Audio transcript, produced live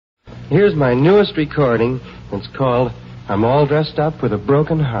Here's my newest recording. It's called I'm All Dressed Up with a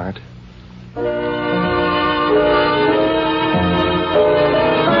Broken Heart.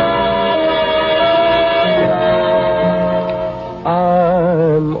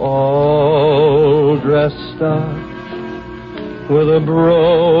 I'm all dressed up with a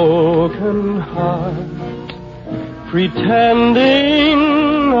broken heart, pretending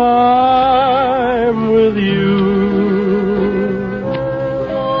I'm with you.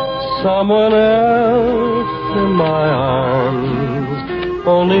 Someone else in my arms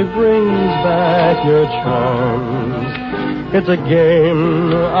only brings back your charms. It's a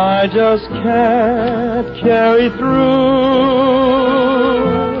game I just can't carry through.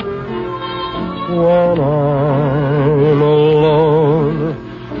 When I'm alone,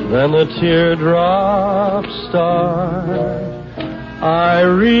 then the teardrops start. I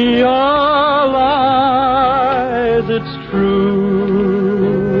realize it's true.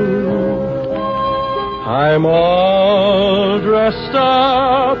 I'm all dressed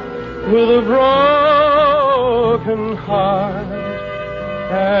up with a broken heart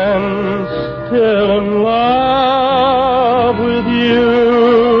and still in love with you.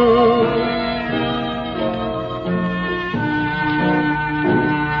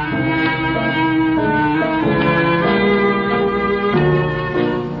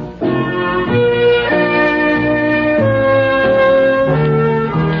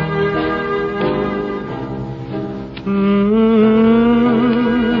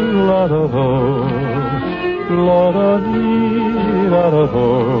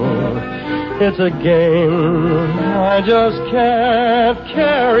 It's a game I just can't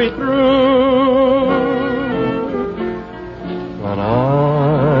carry through. When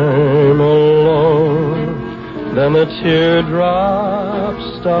I'm alone, then the teardrops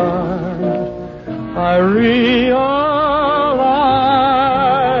start. I realize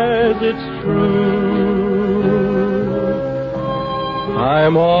it's true.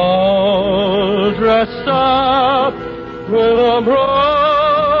 I'm all dressed up with a broken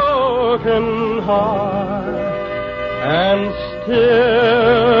heart and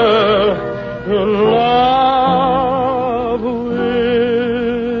still in love.